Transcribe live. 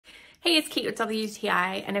Hey, it's Kate with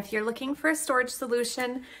WTI, and if you're looking for a storage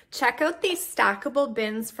solution, check out these stackable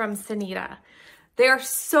bins from Sineda. They are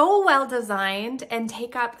so well designed and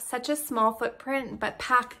take up such a small footprint, but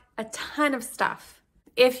pack a ton of stuff.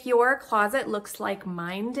 If your closet looks like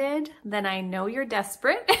mine did, then I know you're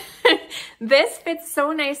desperate. This fits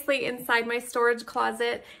so nicely inside my storage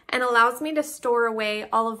closet and allows me to store away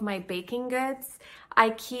all of my baking goods. I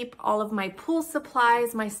keep all of my pool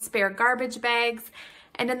supplies, my spare garbage bags,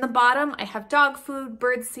 and in the bottom, I have dog food,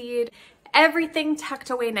 birdseed, everything tucked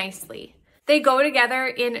away nicely. They go together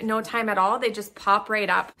in no time at all. They just pop right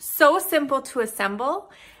up. So simple to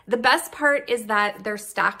assemble. The best part is that they're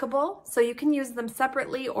stackable, so you can use them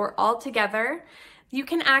separately or all together. You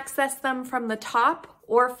can access them from the top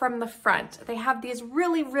or from the front. They have these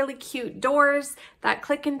really cute doors that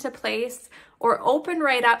click into place or open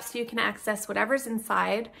right up so you can access whatever's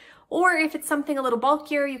inside. Or if it's something a little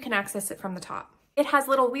bulkier, you can access it from the top. It has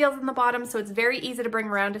little wheels in the bottom, so it's very easy to bring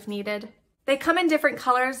around if needed. They come in different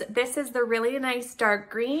colors. This is the really nice dark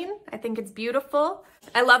green. I think it's beautiful.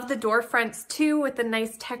 I love the door fronts too with the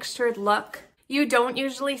nice textured look. You don't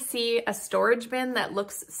usually see a storage bin that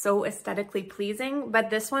looks so aesthetically pleasing, but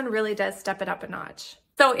this one really does step it up a notch.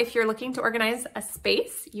 So if you're looking to organize a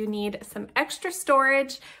space, you need some extra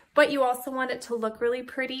storage, but you also want it to look really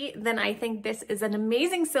pretty, then I think this is an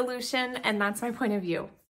amazing solution, and that's my point of view.